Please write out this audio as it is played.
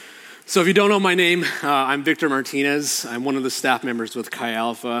So if you don't know my name, I'm Victor Martinez. I'm one of the staff members with Chi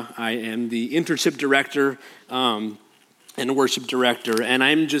Alpha. I am the internship director and worship director, and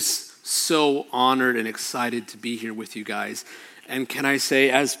I'm just so honored and excited to be here with you guys. And can I say,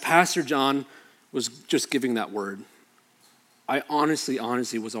 as Pastor John was just giving that word, I honestly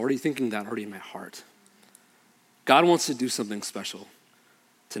was already thinking that already in my heart. God wants to do something special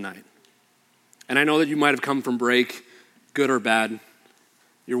tonight. And I know that you might have come from break, good or bad.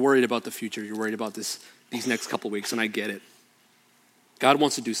 You're worried about the future. You're worried about these next couple weeks, and I get it. God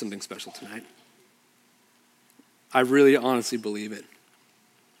wants to do something special tonight. I really honestly believe it.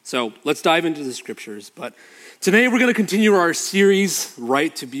 So let's dive into the scriptures. But today we're going to continue our series,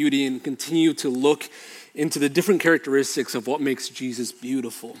 Right to Beauty, and continue to look into the different characteristics of what makes Jesus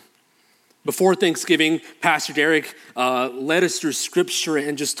beautiful. Before Thanksgiving, Pastor Derek led us through scripture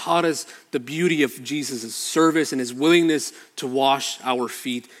and just taught us the beauty of Jesus' service and his willingness to wash our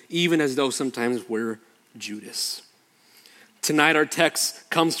feet, even as though sometimes we're Judas. Tonight, our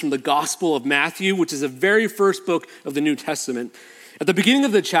text comes from the Gospel of Matthew, which is the very first book of the New Testament. At the beginning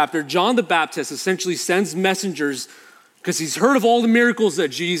of the chapter, John the Baptist essentially sends messengers because he's heard of all the miracles that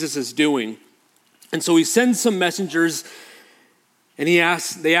Jesus is doing. And so he sends some messengers and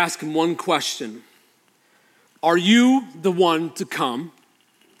they ask him one question. Are you the one to come,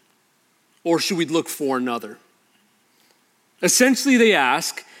 or should we look for another? Essentially, they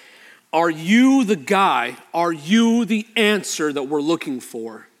ask, are you the guy? Are you the answer that we're looking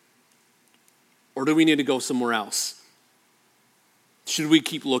for? Or do we need to go somewhere else? Should we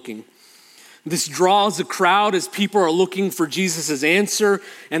keep looking? This draws a crowd as people are looking for Jesus' answer,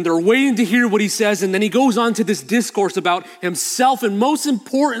 and they're waiting to hear what he says, and then he goes on to this discourse about himself, and most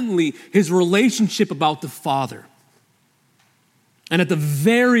importantly, his relationship about the Father. And at the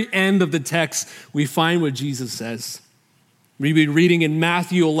very end of the text, we find what Jesus says. We'll be reading in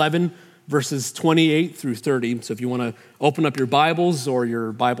Matthew 11, verses 28 through 30. So if you want to open up your Bibles or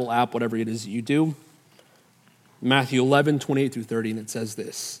your Bible app, whatever it is you do, Matthew 11, 28 through 30, and it says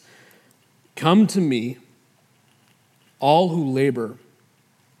this. Come to me, all who labor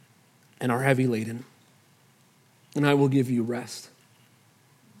and are heavy laden, and I will give you rest.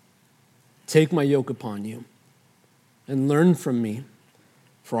 Take my yoke upon you and learn from me,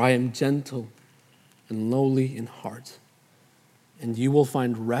 for I am gentle and lowly in heart, and you will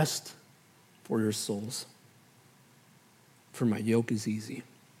find rest for your souls. For my yoke is easy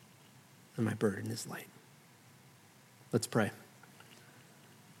and my burden is light. Let's pray.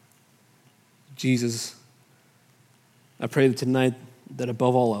 Jesus, I pray that tonight that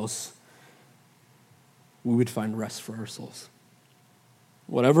above all else, we would find rest for our souls.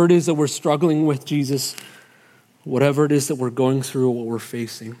 Whatever it is that we're struggling with, Jesus, whatever it is that we're going through, what we're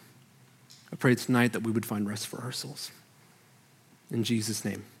facing, I pray tonight that we would find rest for our souls. In Jesus'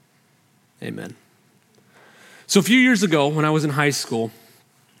 name, amen. So a few years ago, when I was in high school,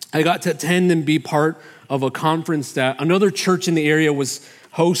 I got to attend and be part of a conference that another church in the area was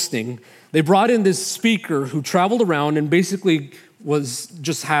hosting. They brought in this speaker who traveled around and basically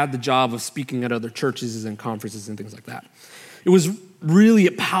just had the job of speaking at other churches and conferences and things like that. It was really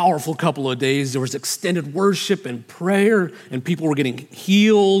a powerful couple of days. There was extended worship and prayer, and people were getting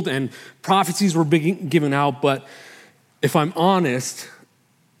healed, and prophecies were being given out. But if I'm honest,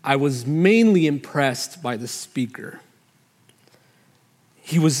 I was mainly impressed by the speaker.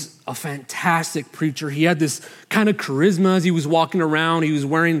 He was a fantastic preacher. He had this kind of charisma as he was walking around. He was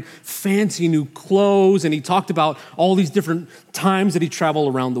wearing fancy new clothes, and he talked about all these different times that he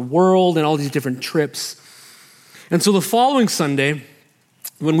traveled around the world and all these different trips. And so the following Sunday,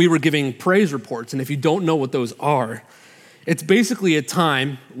 when we were giving praise reports, and if you don't know what those are, it's basically a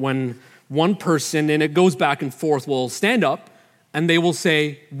time when one person, and it goes back and forth, will stand up and they will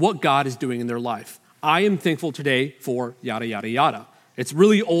say what God is doing in their life. I am thankful today for yada, yada, yada. It's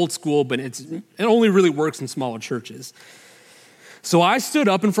really old school, but it only really works in smaller churches. So I stood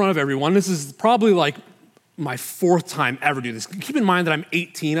up in front of everyone. This is probably like my fourth time ever do this. Keep in mind that I'm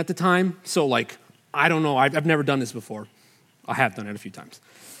 18 at the time. So I don't know. I've never done this before. I have done it a few times.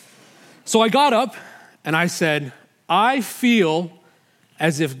 So I got up and I said, I feel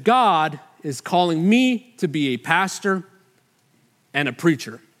as if God is calling me to be a pastor and a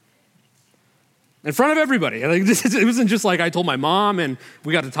preacher. In front of everybody. It wasn't just like I told my mom and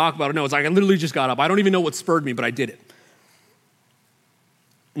we got to talk about it. No, it's like I literally just got up. I don't even know what spurred me, but I did it.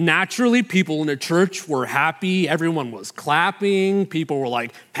 Naturally, people in the church were happy. Everyone was clapping. People were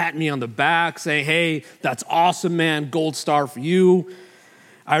patting me on the back, saying, hey, that's awesome, man. Gold star for you.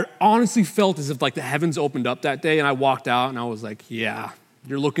 I honestly felt as if the heavens opened up that day, and I walked out and I was like, yeah,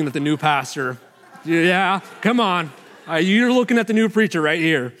 you're looking at the new pastor. Yeah, come on. You're looking at the new preacher right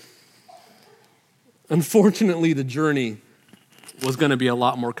here. Unfortunately, the journey was going to be a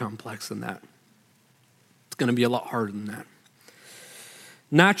lot more complex than that. It's going to be a lot harder than that.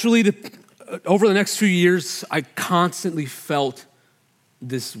 Naturally, over the next few years, I constantly felt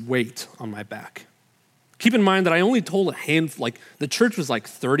this weight on my back. Keep in mind that I only told a handful, like the church was like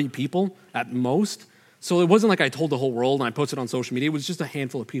 30 people at most. So it wasn't like I told the whole world and I posted on social media. It was just a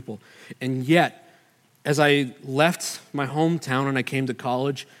handful of people. And yet, as I left my hometown and I came to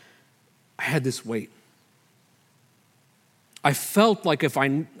college, I had this weight. I felt like if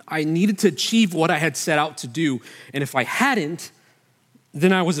I needed to achieve what I had set out to do, and if I hadn't,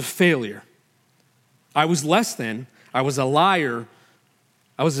 then I was a failure. I was less than. I was a liar.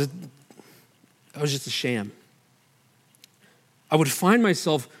 I was just a sham. I would find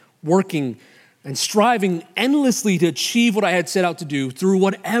myself working and striving endlessly to achieve what I had set out to do through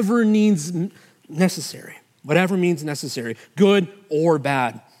whatever means necessary, good or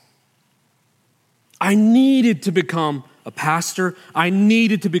bad. I needed to become a pastor. I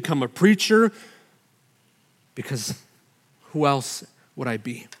needed to become a preacher because who else would I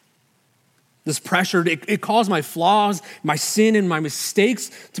be? This pressure, it caused my flaws, my sin, and my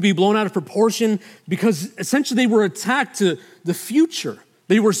mistakes to be blown out of proportion because essentially they were attacked to the future.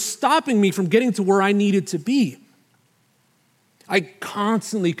 They were stopping me from getting to where I needed to be. I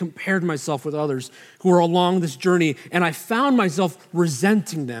constantly compared myself with others who were along this journey, and I found myself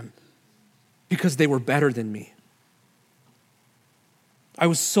resenting them because they were better than me. I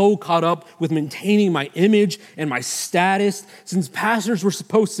was so caught up with maintaining my image and my status since pastors were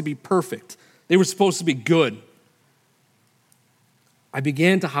supposed to be perfect. They were supposed to be good. I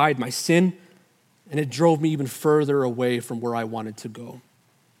began to hide my sin, and it drove me even further away from where I wanted to go.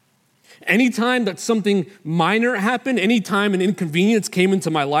 Anytime that something minor happened, anytime an inconvenience came into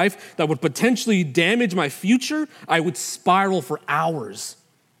my life that would potentially damage my future, I would spiral for hours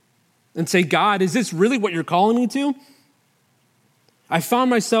and say, God, is this really what you're calling me to? I found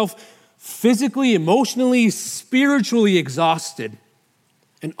myself physically, emotionally, spiritually exhausted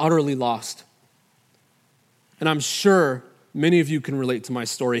and utterly lost. And I'm sure many of you can relate to my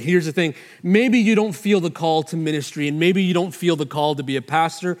story. Here's the thing. Maybe you don't feel the call to ministry, and maybe you don't feel the call to be a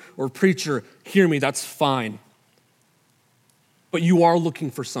pastor or preacher. Hear me, that's fine. But you are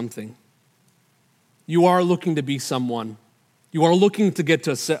looking for something. You are looking to be someone. You are looking to get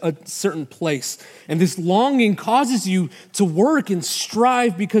to a certain place. And this longing causes you to work and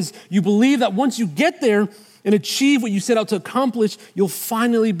strive because you believe that once you get there and achieve what you set out to accomplish, you'll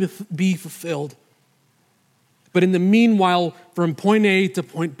finally be fulfilled. But in the meanwhile, from point A to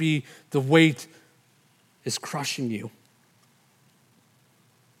point B, the weight is crushing you.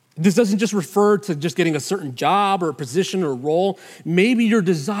 This doesn't just refer to just getting a certain job or a position or a role. Maybe your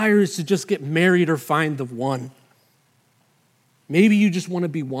desire is to just get married or find the one. Maybe you just want to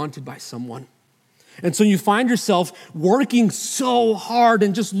be wanted by someone. And so you find yourself working so hard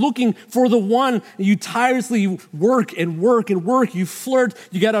and just looking for the one. You tirelessly work and work and work. You flirt.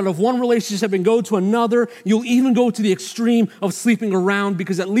 You get out of one relationship and go to another. You'll even go to the extreme of sleeping around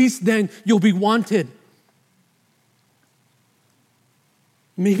because at least then you'll be wanted.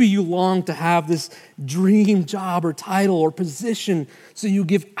 Maybe you long to have this dream job or title or position, so you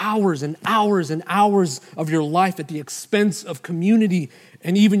give hours and hours and hours of your life at the expense of community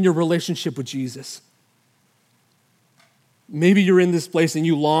and even your relationship with Jesus. Maybe you're in this place and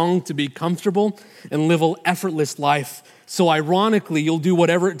you long to be comfortable and live an effortless life. So ironically, you'll do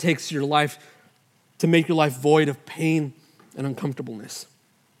whatever it takes to your life to make your life void of pain and uncomfortableness.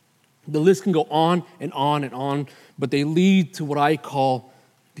 The list can go on and on and on, but they lead to what I call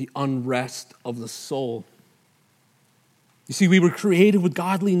the unrest of the soul. You see, we were created with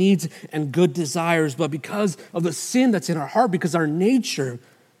godly needs and good desires, but because of the sin that's in our heart, because our nature,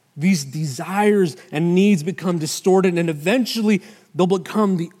 these desires and needs become distorted, and eventually they'll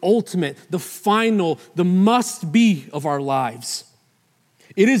become the ultimate, the final, the must-be of our lives.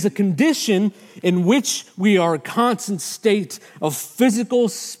 It is a condition in which we are a constant state of physical,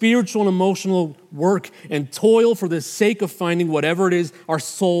 spiritual, and emotional work and toil for the sake of finding whatever it is our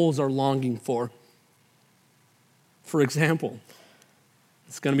souls are longing for. For example,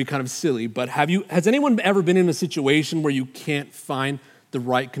 it's going to be kind of silly, but has anyone ever been in a situation where you can't find the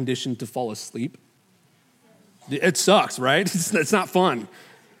right condition to fall asleep? It sucks, right? It's not fun.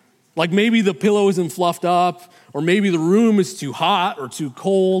 Like maybe the pillow isn't fluffed up, or maybe the room is too hot or too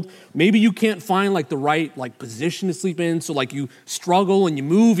cold. Maybe you can't find the right position to sleep in, so you struggle and you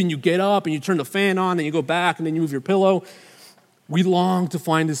move and you get up and you turn the fan on and you go back and then you move your pillow. We long to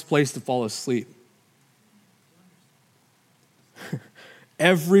find this place to fall asleep.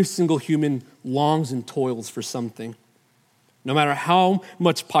 Every single human longs and toils for something. No matter how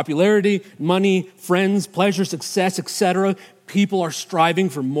much popularity, money, friends, pleasure, success, etc., people are striving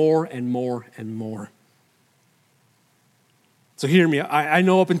for more and more and more. So hear me. I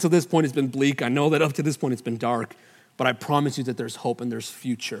know up until this point it's been bleak. I know that up to this point it's been dark. But I promise you that there's hope and there's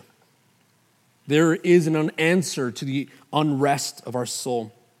future. There is an answer to the unrest of our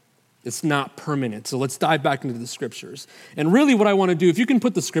soul. It's not permanent. So let's dive back into the scriptures. And really what I want to do, if you can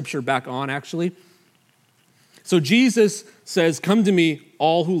put the scripture back on actually. So Jesus says, come to me,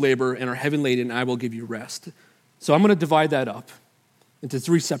 all who labor and are heavy laden, and I will give you rest. So I'm going to divide that up into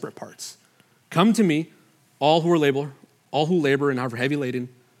 3 separate parts. Come to me, all who labor and are heavy laden,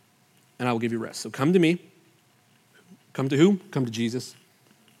 and I will give you rest. So come to me. Come to who? Come to Jesus,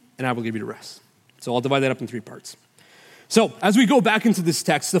 and I will give you the rest. So I'll divide that up in 3 parts. So as we go back into this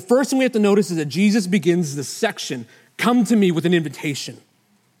text, the first thing we have to notice is that Jesus begins this section, come to me, with an invitation.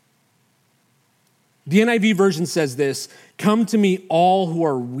 The NIV version says this, come to me all who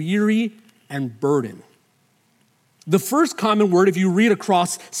are weary and burdened. The first common word, if you read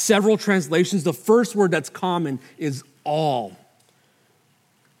across several translations, the first word that's common is all.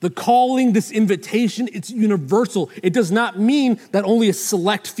 The calling, this invitation, it's universal. It does not mean that only a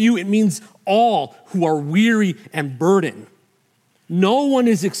select few. It means all who are weary and burdened. No one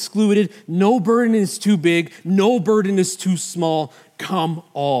is excluded. No burden is too big. No burden is too small. Come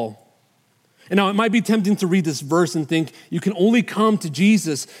all. And now it might be tempting to read this verse and think you can only come to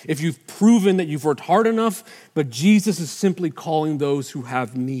Jesus if you've proven that you've worked hard enough, but Jesus is simply calling those who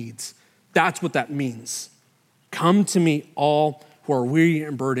have needs. That's what that means. Come to me all who are weary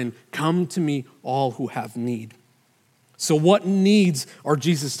and burdened, come to me all who have need. So what needs are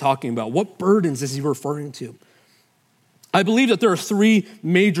Jesus talking about? What burdens is he referring to? I believe that there are 3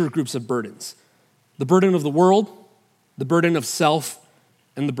 major groups of burdens. The burden of the world, the burden of self,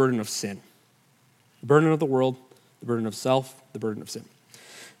 and the burden of sin. The burden of the world, the burden of self, the burden of sin.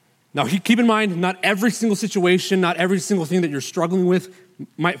 Now keep in mind, not every single situation, not every single thing that you're struggling with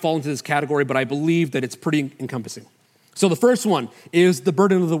might fall into this category, but I believe that it's pretty encompassing. So the first one is the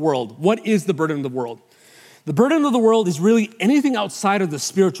burden of the world. What is the burden of the world? The burden of the world is really anything outside of the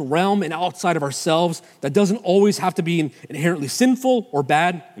spiritual realm and outside of ourselves that doesn't always have to be inherently sinful or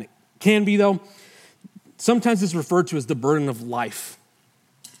bad, and it can be though. Sometimes it's referred to as the burden of life.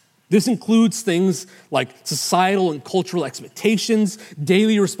 This includes things like societal and cultural expectations,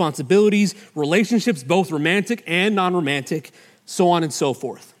 daily responsibilities, relationships, both romantic and non-romantic, so on and so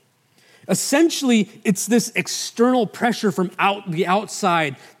forth. Essentially, it's this external pressure from the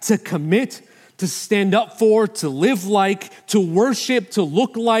outside to commit, to stand up for, to live like, to worship, to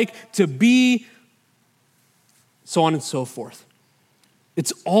look like, to be, so on and so forth.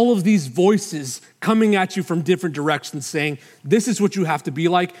 It's all of these voices coming at you from different directions saying, this is what you have to be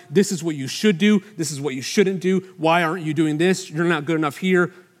like, this is what you should do, this is what you shouldn't do, why aren't you doing this, you're not good enough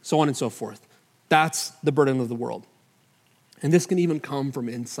here, so on and so forth. That's the burden of the world. And this can even come from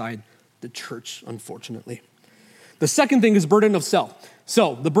inside the church, unfortunately. The second thing is burden of self.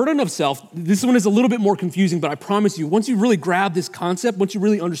 So the burden of self, this one is a little bit more confusing, but I promise you, once you really grab this concept, once you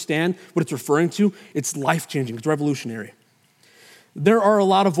really understand what it's referring to, it's life-changing, it's revolutionary. There are a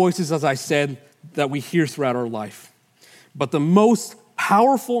lot of voices, as I said, that we hear throughout our life. But the most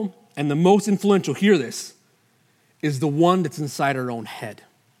powerful and the most influential, hear this, is the one that's inside our own head.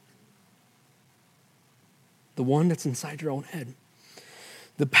 The one that's inside your own head.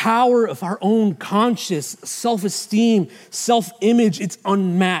 The power of our own conscious self-esteem, self-image, it's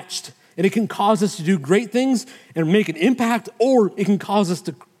unmatched. And it can cause us to do great things and make an impact, or it can cause us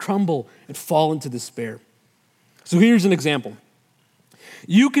to crumble and fall into despair. So here's an example.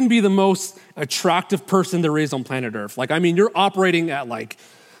 You can be the most attractive person there is on planet Earth. You're operating at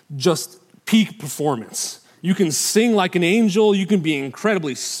just peak performance. You can sing like an angel. You can be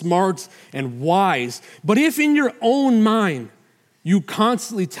incredibly smart and wise. But if in your own mind, you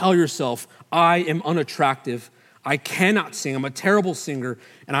constantly tell yourself, I am unattractive, I cannot sing, I'm a terrible singer,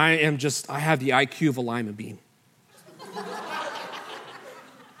 and I have the IQ of a lima bean.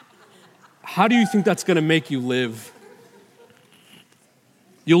 How do you think that's gonna make you live?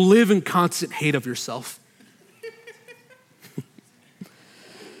 You'll live in constant hate of yourself.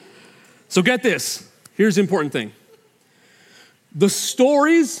 So get this, here's the important thing. The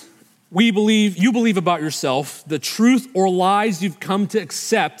stories you believe about yourself, the truth or lies you've come to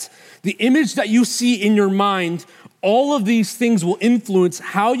accept, the image that you see in your mind, all of these things will influence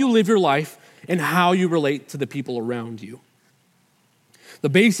how you live your life and how you relate to the people around you. The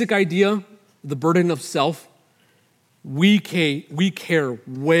basic idea, the burden of self, we care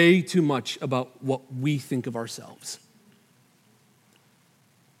way too much about what we think of ourselves.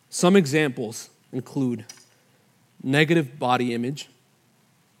 Some examples include negative body image,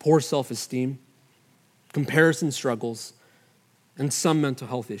 poor self-esteem, comparison struggles, and some mental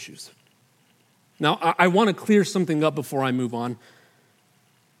health issues. Now, I want to clear something up before I move on.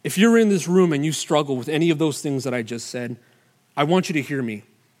 If you're in this room and you struggle with any of those things that I just said, I want you to hear me.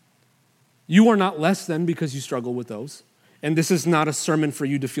 You are not less than because you struggle with those. And this is not a sermon for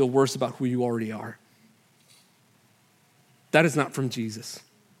you to feel worse about who you already are. That is not from Jesus.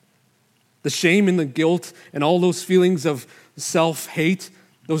 The shame and the guilt and all those feelings of self-hate,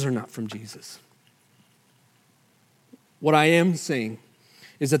 those are not from Jesus. What I am saying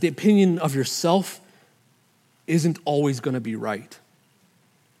is that the opinion of yourself isn't always going to be right.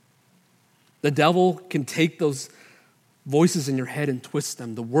 The devil can take those voices in your head and twist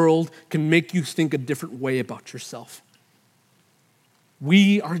them. The world can make you think a different way about yourself.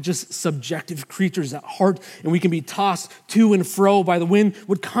 We are just subjective creatures at heart, and we can be tossed to and fro by the wind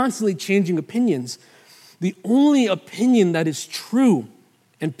with constantly changing opinions. The only opinion that is true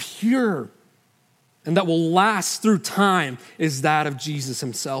and pure and that will last through time is that of Jesus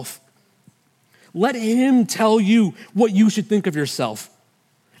himself. Let him tell you what you should think of yourself.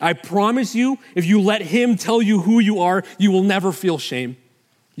 I promise you, if you let him tell you who you are, you will never feel shame.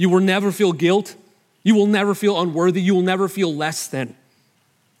 You will never feel guilt. You will never feel unworthy. You will never feel less than.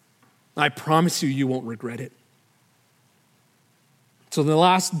 I promise you, you won't regret it. So the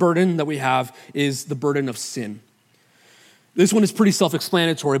last burden that we have is the burden of sin. This one is pretty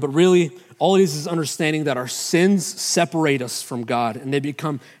self-explanatory, but really all it is understanding that our sins separate us from God and they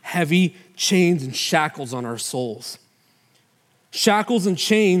become heavy chains and shackles on our souls. Shackles and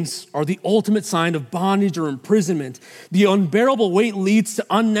chains are the ultimate sign of bondage or imprisonment. The unbearable weight leads to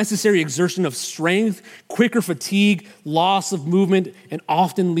unnecessary exertion of strength, quicker fatigue, loss of movement, and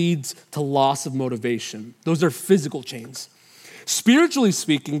often leads to loss of motivation. Those are physical chains. Spiritually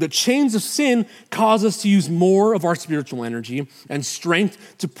speaking, the chains of sin cause us to use more of our spiritual energy and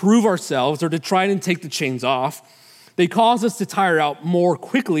strength to prove ourselves or to try and take the chains off. They cause us to tire out more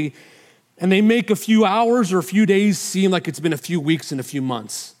quickly, and they make a few hours or a few days seem like it's been a few weeks and a few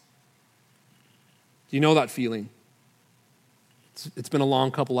months. Do you know that feeling? It's been a long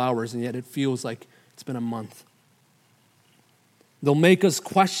couple hours, and yet it feels like it's been a month. They'll make us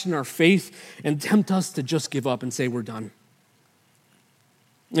question our faith and tempt us to just give up and say we're done.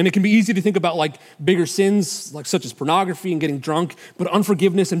 And it can be easy to think about like bigger sins, like such as pornography and getting drunk, but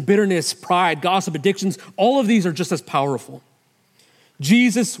unforgiveness and bitterness, pride, gossip, addictions, all of these are just as powerful.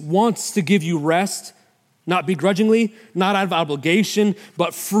 Jesus wants to give you rest, not begrudgingly, not out of obligation,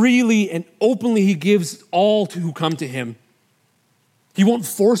 but freely and openly he gives all to who come to him. He won't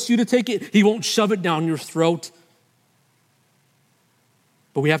force you to take it. He won't shove it down your throat.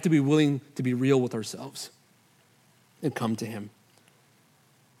 But we have to be willing to be real with ourselves and come to him.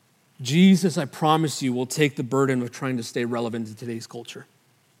 Jesus, I promise you, will take the burden of trying to stay relevant in today's culture.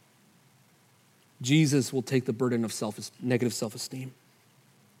 Jesus will take the burden of negative self-esteem.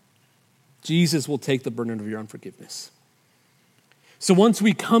 Jesus will take the burden of your unforgiveness. So once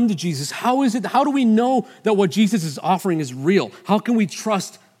we come to Jesus, how do we know that what Jesus is offering is real? How can we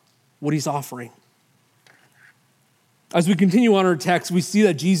trust what he's offering? As we continue on our text, we see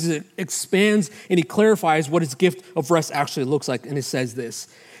that Jesus expands and he clarifies what his gift of rest actually looks like. And it says this: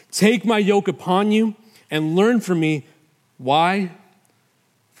 "Take my yoke upon you and learn from me." Why?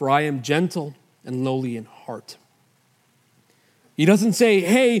 "For I am gentle and lowly in heart." He doesn't say,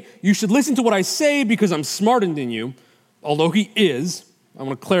 hey, you should listen to what I say because I'm smarter than you, although he is. I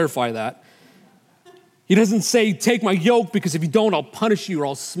want to clarify that. He doesn't say, take my yoke because if you don't, I'll punish you or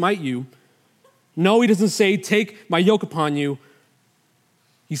I'll smite you. No, he doesn't say, take my yoke upon you.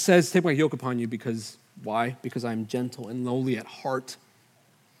 He says, take my yoke upon you because, why? Because I'm gentle and lowly at heart.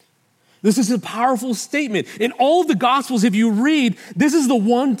 This is a powerful statement. In all of the Gospels, if you read, this is the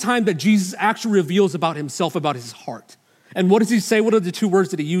one time that Jesus actually reveals about himself, about his heart. And what does he say? What are the two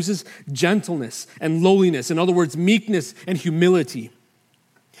words that he uses? Gentleness and lowliness. In other words, meekness and humility.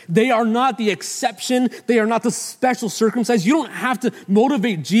 They are not the exception. They are not the special circumstance. You don't have to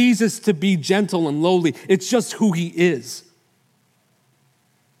motivate Jesus to be gentle and lowly. It's just who he is.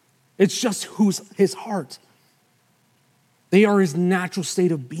 It's just who's his heart. They are his natural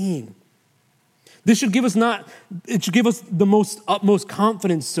state of being. It should give us the utmost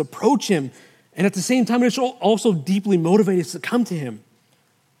confidence to approach him. And at the same time, it should also deeply motivate us to come to him.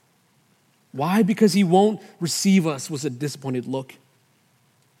 Why? Because he won't receive us with a disappointed look.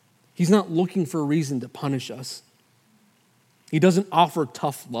 He's not looking for a reason to punish us. He doesn't offer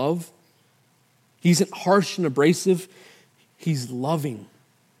tough love. He isn't harsh and abrasive. He's loving.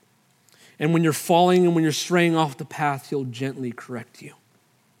 And when you're falling and when you're straying off the path, he'll gently correct you.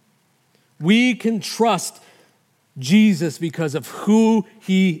 We can trust Jesus because of who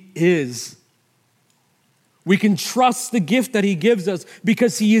he is. We can trust the gift that he gives us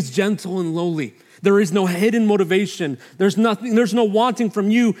because he is gentle and lowly. There is no hidden motivation. There's no wanting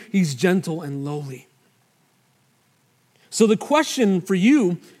from you. He's gentle and lowly. So the question for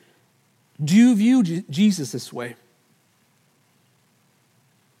you, do you view Jesus this way?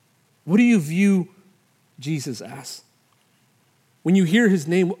 What do you view Jesus as? When you hear his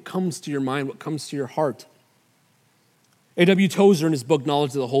name, what comes to your mind? What comes to your heart? A.W. Tozer in his book,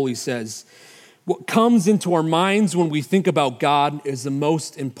 Knowledge of the Holy, says, what comes into our minds when we think about God is the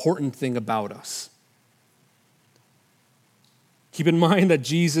most important thing about us. Keep in mind that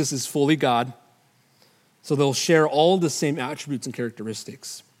Jesus is fully God, so they'll share all the same attributes and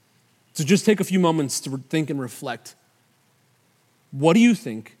characteristics. So just take a few moments to think and reflect. What do you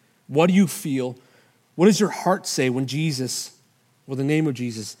think? What do you feel? What does your heart say when Jesus, or the name of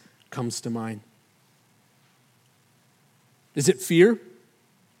Jesus, comes to mind? Is it fear?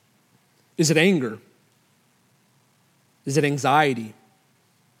 Is it anger? Is it anxiety?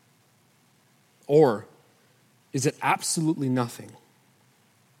 Or is it absolutely nothing,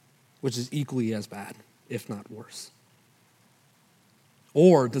 which is equally as bad, if not worse?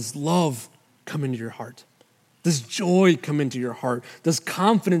 Or does love come into your heart? Does joy come into your heart? Does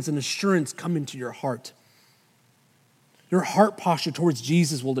confidence and assurance come into your heart? Your heart posture towards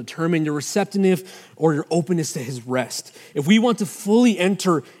Jesus will determine your receptiveness or your openness to his rest. If we want to fully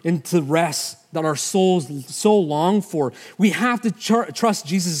enter into rest that our souls so long for, we have to trust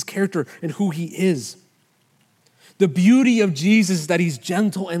Jesus' character and who he is. The beauty of Jesus is that he's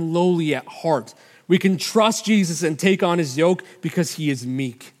gentle and lowly at heart. We can trust Jesus and take on his yoke because he is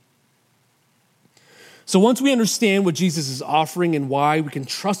meek. So once we understand what Jesus is offering and why we can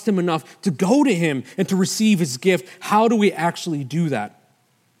trust him enough to go to him and to receive his gift, how do we actually do that?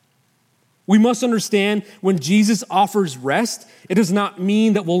 We must understand when Jesus offers rest, it does not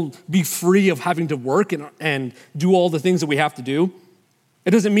mean that we'll be free of having to work and do all the things that we have to do.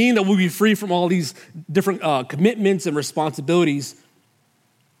 It doesn't mean that we'll be free from all these different commitments and responsibilities.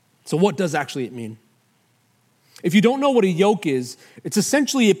 So what does actually it mean? If you don't know what a yoke is, it's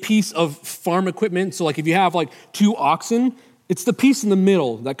essentially a piece of farm equipment. So like if you have like two oxen, it's the piece in the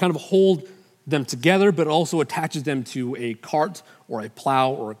middle that kind of hold them together, but also attaches them to a cart or a plow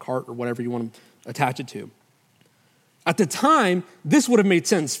or a cart or whatever you want to attach it to. At the time, this would have made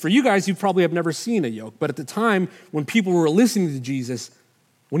sense. For you guys, you probably have never seen a yoke. But at the time, when people were listening to Jesus,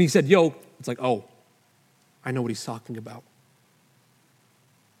 when he said yoke, it's like, oh, I know what he's talking about.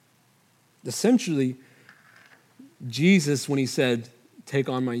 Essentially, Jesus, when he said, take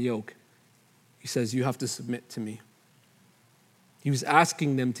on my yoke, he says, you have to submit to me. He was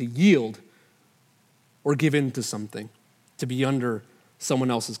asking them to yield or give in to something, to be under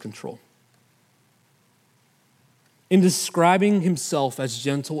someone else's control. In describing himself as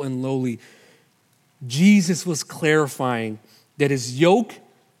gentle and lowly, Jesus was clarifying that his yoke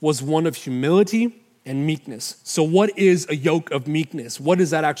was one of humility and meekness. So what is a yoke of meekness? What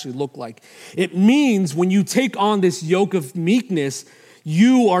does that actually look like? It means when you take on this yoke of meekness,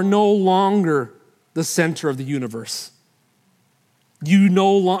 you are no longer the center of the universe. You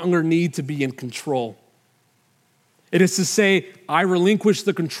no longer need to be in control. It is to say, I relinquish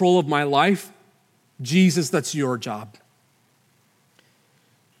the control of my life. Jesus, that's your job.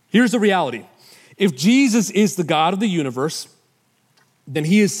 Here's the reality. If Jesus is the God of the universe, then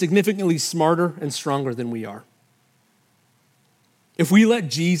he is significantly smarter and stronger than we are. If we let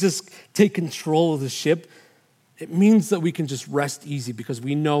Jesus take control of the ship, it means that we can just rest easy because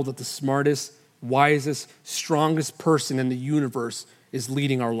we know that the smartest, wisest, strongest person in the universe is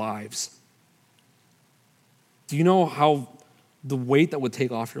leading our lives. Do you know how the weight that would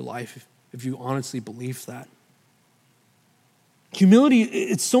take off your life if you honestly believe that? Humility,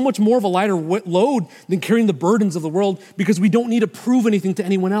 it's so much more of a lighter load than carrying the burdens of the world because we don't need to prove anything to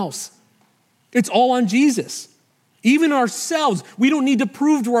anyone else. It's all on Jesus. Even ourselves, we don't need to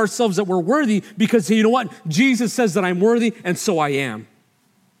prove to ourselves that we're worthy because you know what? Jesus says that I'm worthy and so I am.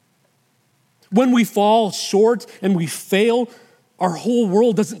 When we fall short and we fail, our whole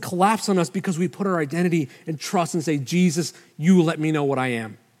world doesn't collapse on us because we put our identity and trust and say, Jesus, you let me know what I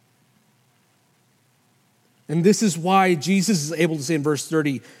am. And this is why Jesus is able to say in verse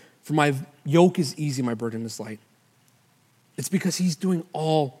 30, for my yoke is easy, my burden is light. It's because he's doing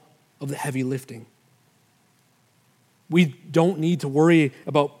all of the heavy lifting. We don't need to worry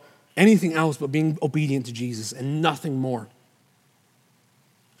about anything else but being obedient to Jesus and nothing more.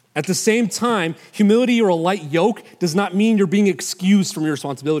 At the same time, humility or a light yoke does not mean you're being excused from your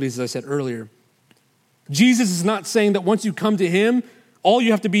responsibilities, as I said earlier. Jesus is not saying that once you come to him, all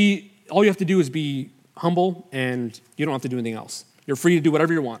you have to do is be humble and you don't have to do anything else. You're free to do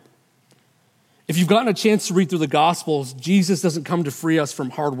whatever you want. If you've gotten a chance to read through the Gospels, Jesus doesn't come to free us from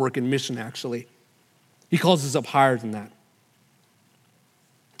hard work and mission, actually. He calls us up higher than that.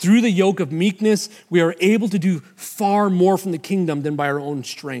 Through the yoke of meekness, we are able to do far more from the kingdom than by our own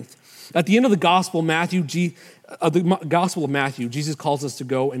strength. At the end of the Gospel of Matthew, Jesus calls us to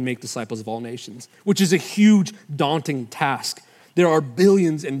go and make disciples of all nations, which is a huge, daunting task. There are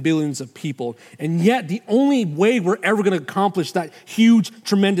billions and billions of people, and yet the only way we're ever going to accomplish that huge,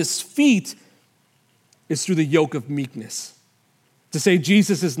 tremendous feat is through the yoke of meekness. To say,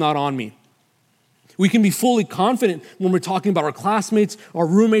 Jesus is not on me. We can be fully confident when we're talking about our classmates, our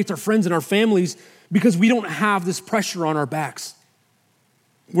roommates, our friends, and our families because we don't have this pressure on our backs.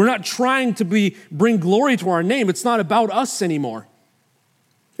 We're not trying to bring glory to our name. It's not about us anymore.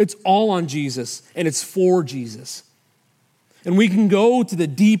 It's all on Jesus, and it's for Jesus. And we can go to the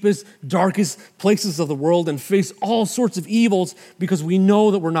deepest, darkest places of the world and face all sorts of evils because we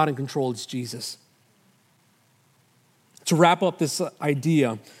know that we're not in control. It's Jesus. To wrap up this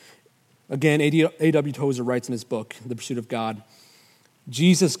idea, again, A.W. Tozer writes in his book, The Pursuit of God,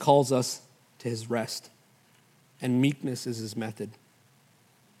 Jesus calls us to his rest, and meekness is his method.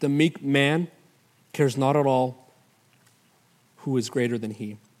 The meek man cares not at all who is greater than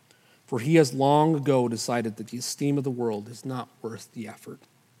he, for he has long ago decided that the esteem of the world is not worth the effort.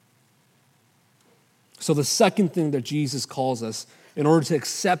 So the second thing that Jesus calls us in order to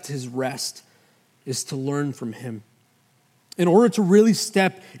accept his rest is to learn from him. In order to really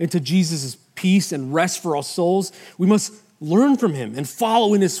step into Jesus' peace and rest for our souls, we must learn from him and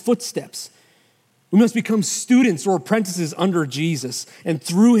follow in his footsteps. We must become students or apprentices under Jesus, and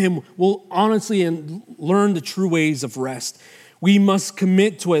through him we'll honestly learn the true ways of rest. We must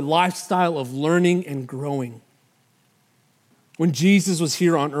commit to a lifestyle of learning and growing. When Jesus was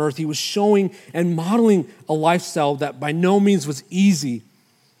here on earth, he was showing and modeling a lifestyle that by no means was easy,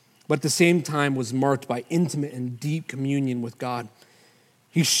 but at the same time was marked by intimate and deep communion with God.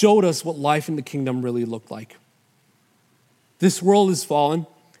 He showed us what life in the kingdom really looked like. This world is fallen,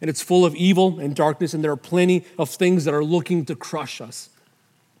 and it's full of evil and darkness, and there are plenty of things that are looking to crush us.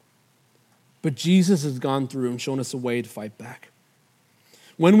 But Jesus has gone through and shown us a way to fight back.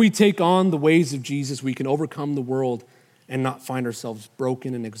 When we take on the ways of Jesus, we can overcome the world and not find ourselves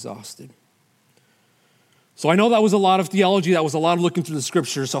broken and exhausted. So I know that was a lot of theology, that was a lot of looking through the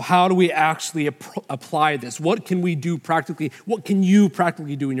scriptures. So how do we actually apply this? What can we do practically? What can you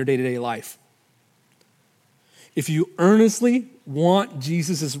practically do in your day-to-day life? If you earnestly want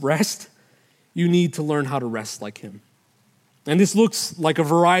Jesus' rest, you need to learn how to rest like him. And this looks like a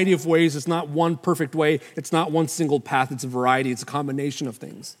variety of ways. It's not one perfect way. It's not one single path. It's a variety. It's a combination of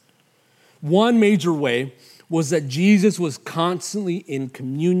things. One major way was that Jesus was constantly in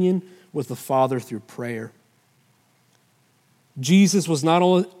communion with the Father through prayer. Jesus was not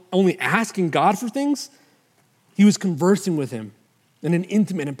only asking God for things, he was conversing with him in an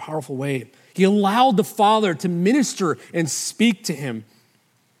intimate and powerful way. He allowed the Father to minister and speak to him,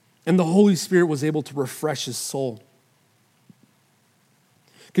 and the Holy Spirit was able to refresh his soul.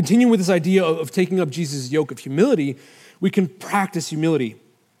 Continuing with this idea of taking up Jesus' yoke of humility, we can practice humility.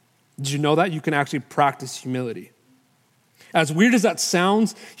 Did you know that? You can actually practice humility. As weird as that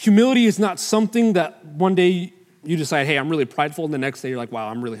sounds, humility is not something that one day you decide, hey, I'm really prideful, and the next day you're like, wow,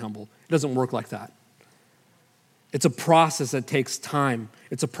 I'm really humble. It doesn't work like that. It's a process that takes time.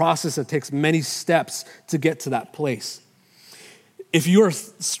 It's a process that takes many steps to get to that place. If you are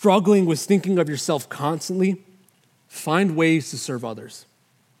struggling with thinking of yourself constantly, find ways to serve others.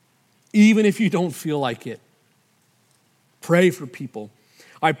 Even if you don't feel like it. Pray for people.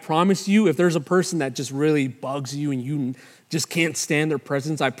 I promise you, if there's a person that just really bugs you and you just can't stand their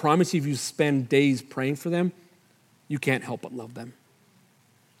presence, I promise you, if you spend days praying for them, you can't help but love them.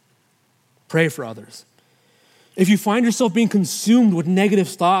 Pray for others. If you find yourself being consumed with negative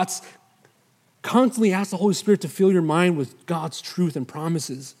thoughts, constantly ask the Holy Spirit to fill your mind with God's truth and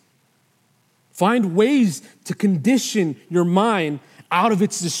promises. Find ways to condition your mind out of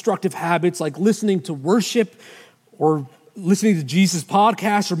its destructive habits, like listening to worship or listening to Jesus'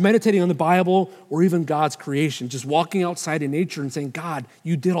 podcast or meditating on the Bible or even God's creation. Just walking outside in nature and saying, God,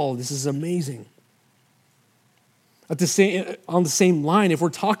 you did all of this. This is amazing. On the same line, if we're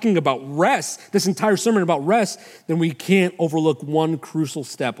talking about rest, this entire sermon about rest, then we can't overlook one crucial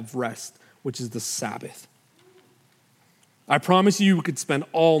step of rest, which is the Sabbath. I promise you we could spend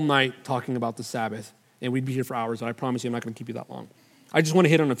all night talking about the Sabbath, and we'd be here for hours, and I promise you I'm not going to keep you that long. I just want to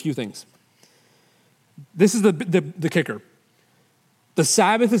hit on a few things. This is the kicker. The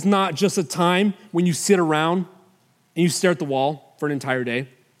Sabbath is not just a time when you sit around and you stare at the wall for an entire day.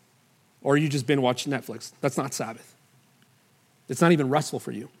 Or you just binge watch Netflix. That's not Sabbath. It's not even restful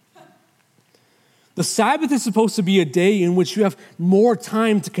for you. The Sabbath is supposed to be a day in which you have more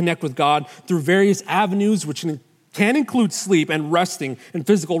time to connect with God through various avenues, which can include sleep and resting and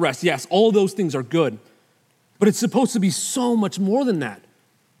physical rest. Yes, all of those things are good. But it's supposed to be so much more than that.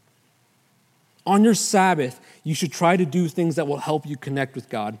 On your Sabbath, you should try to do things that will help you connect with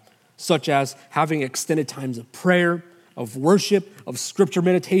God, such as having extended times of prayer, of worship, of scripture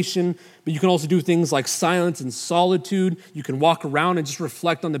meditation. But you can also do things like silence and solitude. You can walk around and just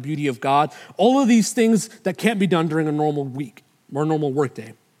reflect on the beauty of God. All of these things that can't be done during a normal week or a normal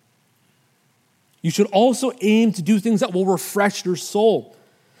workday. You should also aim to do things that will refresh your soul.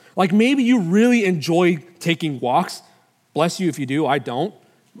 Like maybe you really enjoy taking walks. Bless you if you do, I don't.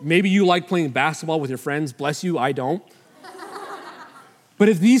 Maybe you like playing basketball with your friends. Bless you, I don't. But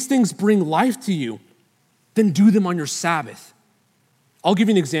if these things bring life to you, then do them on your Sabbath. I'll give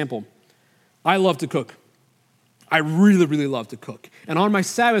you an example. I love to cook. I really, really love to cook. And on my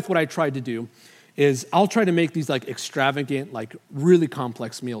Sabbath, what I tried to do is I'll try to make these like extravagant, like really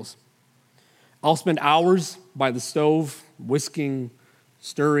complex meals. I'll spend hours by the stove, whisking,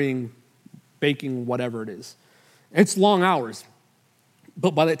 stirring, baking, whatever it is. It's long hours.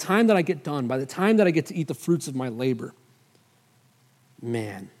 But by the time that I get done, by the time that I get to eat the fruits of my labor,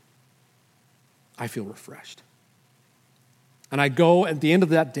 man, I feel refreshed. And I go, at the end of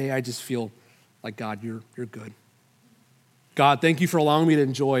that day, I just feel like, God, you're good. God, thank you for allowing me to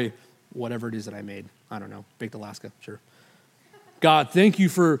enjoy whatever it is that I made. I don't know, baked Alaska, sure. God, thank you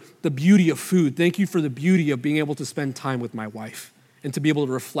for the beauty of food. Thank you for the beauty of being able to spend time with my wife and to be able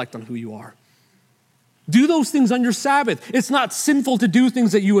to reflect on who you are. Do those things on your Sabbath. It's not sinful to do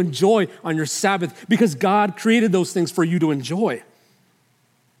things that you enjoy on your Sabbath because God created those things for you to enjoy.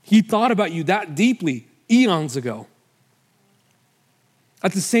 He thought about you that deeply eons ago.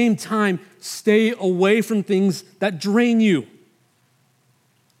 At the same time, stay away from things that drain you.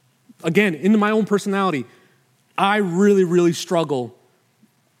 Again, in my own personality, I really, really struggle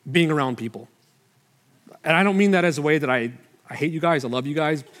being around people. And I don't mean that as a way that I hate you guys, I love you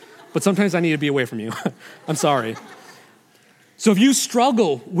guys, but sometimes I need to be away from you. I'm sorry. So if you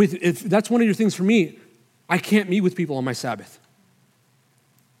struggle with, if that's one of your things for me, I can't meet with people on my Sabbath.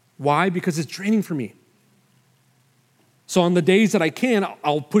 Why? Because it's draining for me. So on the days that I can,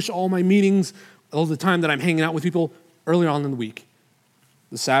 I'll push all my meetings, all the time that I'm hanging out with people earlier on in the week.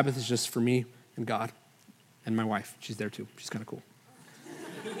 The Sabbath is just for me and God and my wife. She's there too. She's kind of cool.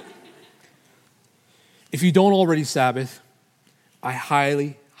 If you don't already Sabbath, I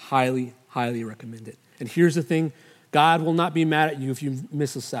highly, highly, highly recommend it. And here's the thing, God will not be mad at you if you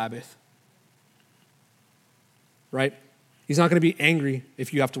miss a Sabbath. Right? He's not going to be angry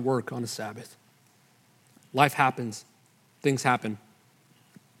if you have to work on a Sabbath. Life happens. Things happen.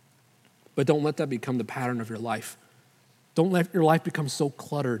 But don't let that become the pattern of your life. Don't let your life become so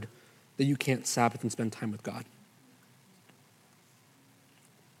cluttered that you can't Sabbath and spend time with God.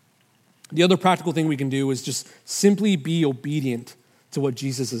 The other practical thing we can do is just simply be obedient to what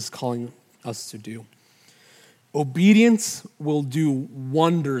Jesus is calling us to do. Obedience will do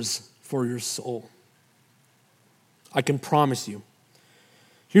wonders for your soul. I can promise you.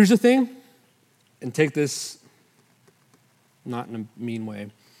 Here's the thing, and take this not in a mean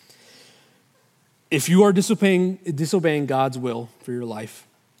way. If you are disobeying God's will for your life,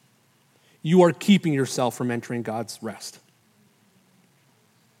 you are keeping yourself from entering God's rest.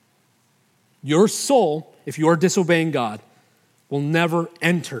 Your soul, if you are disobeying God, will never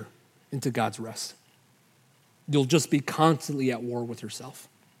enter into God's rest. You'll just be constantly at war with yourself.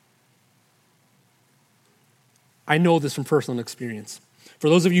 I know this from personal experience. For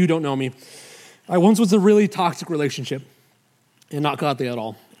those of you who don't know me, I once was in a really toxic relationship and not godly at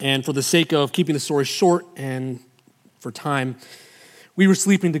all. And for the sake of keeping the story short and for time, we were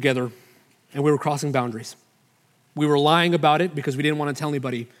sleeping together and we were crossing boundaries. We were lying about it because we didn't want to tell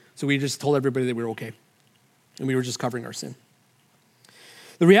anybody, so we just told everybody that we were okay. And we were just covering our sin.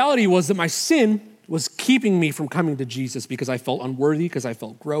 The reality was that my sin was keeping me from coming to Jesus because I felt unworthy, because I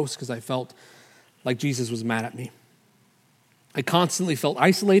felt gross, because I felt like Jesus was mad at me. I constantly felt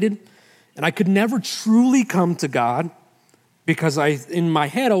isolated, and I could never truly come to God because in my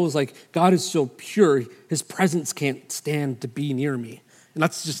head, I was like, God is so pure, his presence can't stand to be near me. And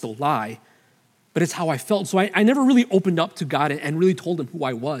that's just a lie, but it's how I felt. So I never really opened up to God and really told him who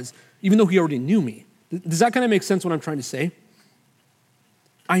I was, even though he already knew me. Does that kind of make sense what I'm trying to say?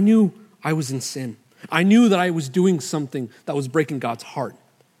 I knew I was in sin. I knew that I was doing something that was breaking God's heart.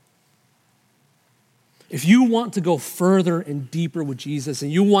 If you want to go further and deeper with Jesus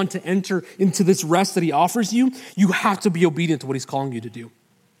and you want to enter into this rest that he offers you, you have to be obedient to what he's calling you to do.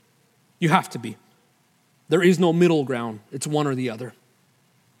 You have to be. There is no middle ground. It's one or the other.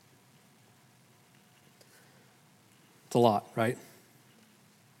 It's a lot, right?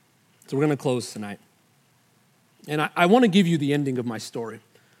 So we're going to close tonight. And I want to give you the ending of my story.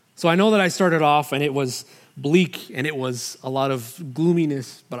 So I know that I started off and it was bleak and it was a lot of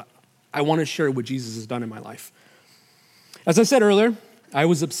gloominess, but I want to share what Jesus has done in my life. As I said earlier, I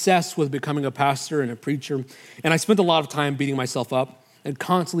was obsessed with becoming a pastor and a preacher, and I spent a lot of time beating myself up and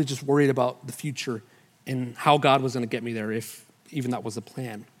constantly just worried about the future and how God was going to get me there, if even that was the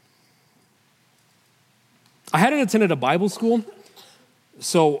plan. I hadn't attended a Bible school,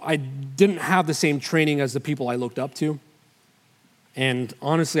 so I didn't have the same training as the people I looked up to. And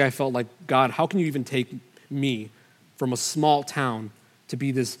honestly, I felt like, God, how can you even take me from a small town to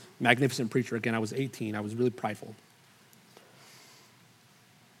be this magnificent preacher? Again, I was 18. I was really prideful.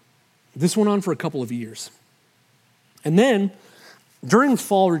 This went on for a couple of years. And then during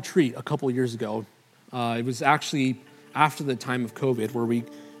fall retreat a couple of years ago, it was actually after the time of COVID where we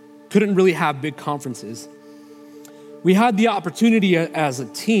couldn't really have big conferences. We had the opportunity as a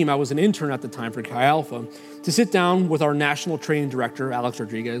team, I was an intern at the time for Chi Alpha, to sit down with our national training director, Alex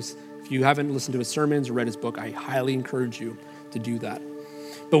Rodriguez. If you haven't listened to his sermons or read his book, I highly encourage you to do that.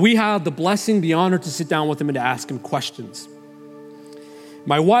 But we had the blessing, the honor to sit down with him and to ask him questions.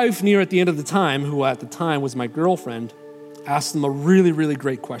 My wife, near at the end of the time, who at the time was my girlfriend, asked him a really, really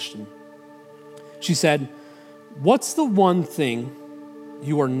great question. She said, "What's the one thing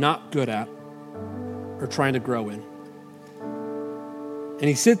you are not good at or trying to grow in?" And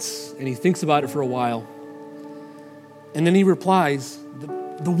he sits and he thinks about it for a while. And then he replies,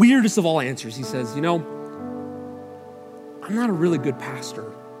 the weirdest of all answers. He says, "You know, I'm not a really good pastor.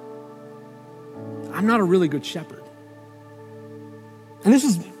 I'm not a really good shepherd." And this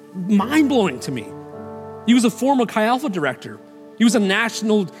was mind-blowing to me. He was a former Chi Alpha director. He was a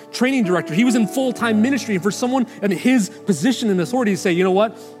national training director. He was in full-time ministry. And for someone in his position and authority to say, "You know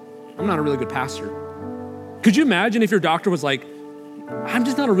what? I'm not a really good pastor." Could you imagine if your doctor was like, "I'm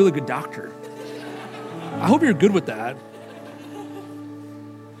just not a really good doctor"? I hope you're good with that.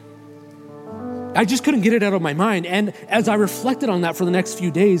 I just couldn't get it out of my mind. And as I reflected on that for the next few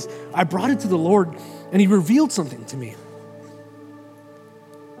days, I brought it to the Lord and he revealed something to me.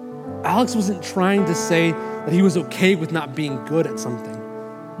 Alex wasn't trying to say that he was okay with not being good at something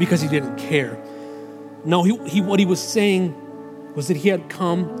because he didn't care. No, what he was saying was that he had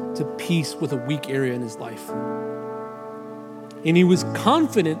come to peace with a weak area in his life. And he was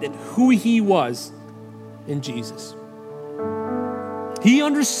confident in who he was in Jesus. He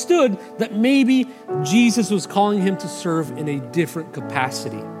understood that maybe Jesus was calling him to serve in a different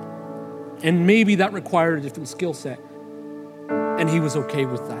capacity. And maybe that required a different skill set. And he was okay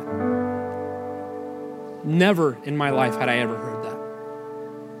with that. Never in my life had I ever heard that.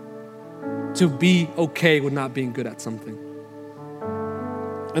 To be okay with not being good at something.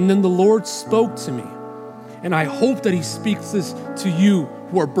 And then the Lord spoke to me. And I hope that he speaks this to you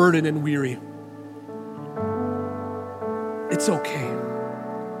who are burdened and weary. It's okay.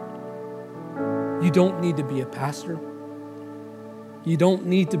 You don't need to be a pastor. You don't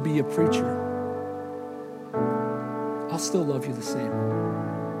need to be a preacher. I'll still love you the same.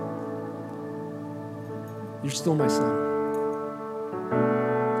 You're still my son.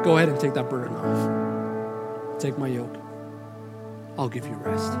 Go ahead and take that burden off. Take my yoke. I'll give you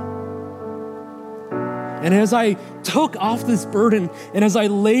rest. And as I took off this burden, and as I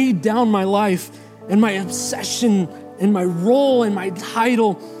laid down my life and my obsession and my role and my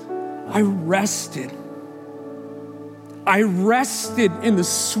title, I rested. I rested in the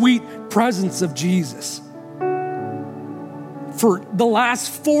sweet presence of Jesus. For the last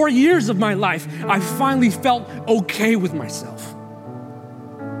 4 years of my life, I finally felt okay with myself.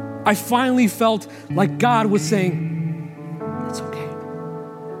 I finally felt like God was saying, "It's okay."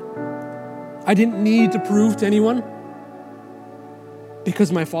 I didn't need to prove to anyone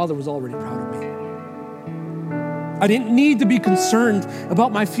because my Father was already proud of me. I didn't need to be concerned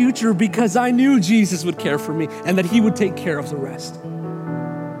about my future because I knew Jesus would care for me and that he would take care of the rest.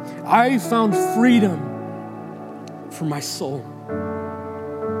 I found freedom for my soul.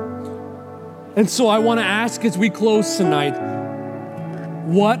 And so I want to ask as we close tonight,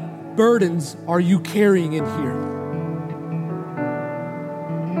 what burdens are you carrying in here?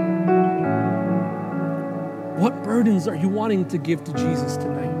 What burdens are you wanting to give to Jesus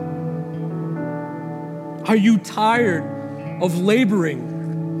tonight? Are you tired of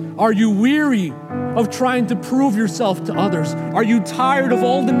laboring? Are you weary of trying to prove yourself to others? Are you tired of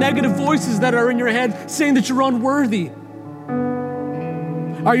all the negative voices that are in your head saying that you're unworthy?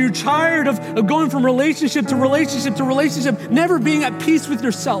 Are you tired of going from relationship to relationship to relationship, never being at peace with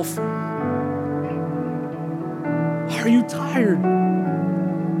yourself? Are you tired?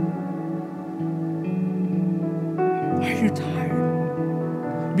 Are you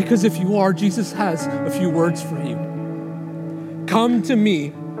tired? Because if you are, Jesus has a few words for you. Come to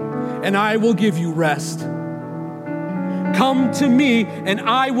me, and I will give you rest. Come to me, and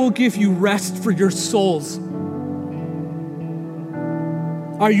I will give you rest for your souls.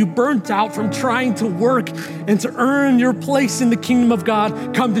 Are you burnt out from trying to work and to earn your place in the kingdom of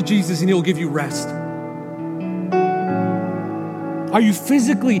God? Come to Jesus and He'll give you rest. Are you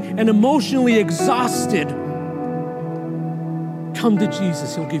physically and emotionally exhausted? Come to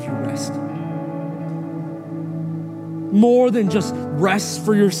Jesus, He'll give you rest. More than just rest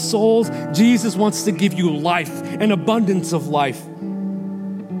for your souls, Jesus wants to give you life, an abundance of life.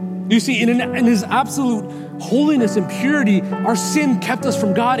 You see, in His absolute holiness and purity, our sin kept us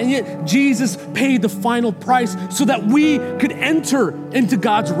from God, and yet Jesus paid the final price so that we could enter into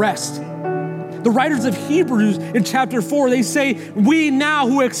God's rest. The writers of Hebrews in chapter 4, they say, we now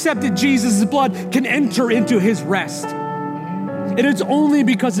who accepted Jesus' blood can enter into His rest. And it's only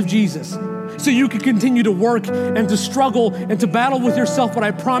because of Jesus. So you can continue to work and to struggle and to battle with yourself, but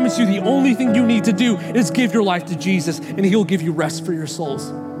I promise you the only thing you need to do is give your life to Jesus, and He'll give you rest for your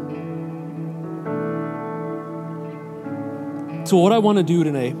souls. So what I want to do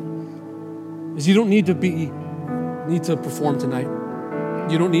today is you don't need to perform tonight.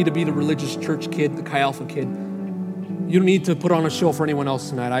 You don't need to be the religious church kid, the Chi Alpha kid. You don't need to put on a show for anyone else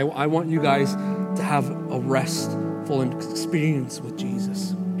tonight. I want you guys to have a restful experience with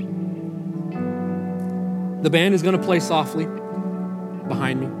Jesus. The band is going to play softly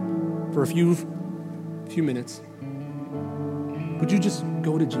behind me for a few minutes. Would you just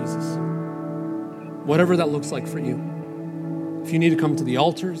go to Jesus? Whatever that looks like for you. If you need to come to the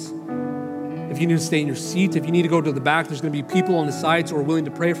altars, if you need to stay in your seat, if you need to go to the back, there's going to be people on the sides who are willing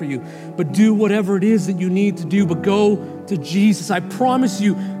to pray for you. But do whatever it is that you need to do, but go to Jesus. I promise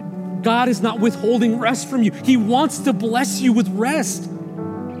you, God is not withholding rest from you. He wants to bless you with rest.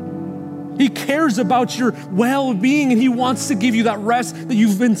 He cares about your well-being, and He wants to give you that rest that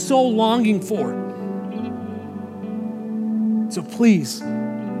you've been so longing for. So please,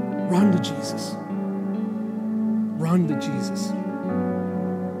 run to Jesus. Run to Jesus.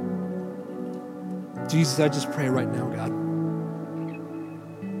 Jesus, I just pray right now, God,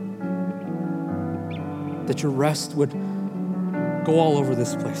 that your rest would go all over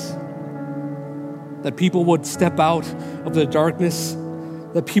this place. That people would step out of the darkness,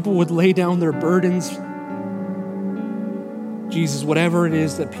 that people would lay down their burdens. Jesus, whatever it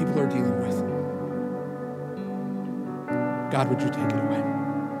is that people are dealing with, God, would you take it away?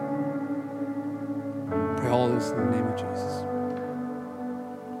 Pray all this in the name of Jesus.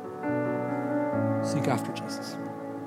 Seek after Jesus.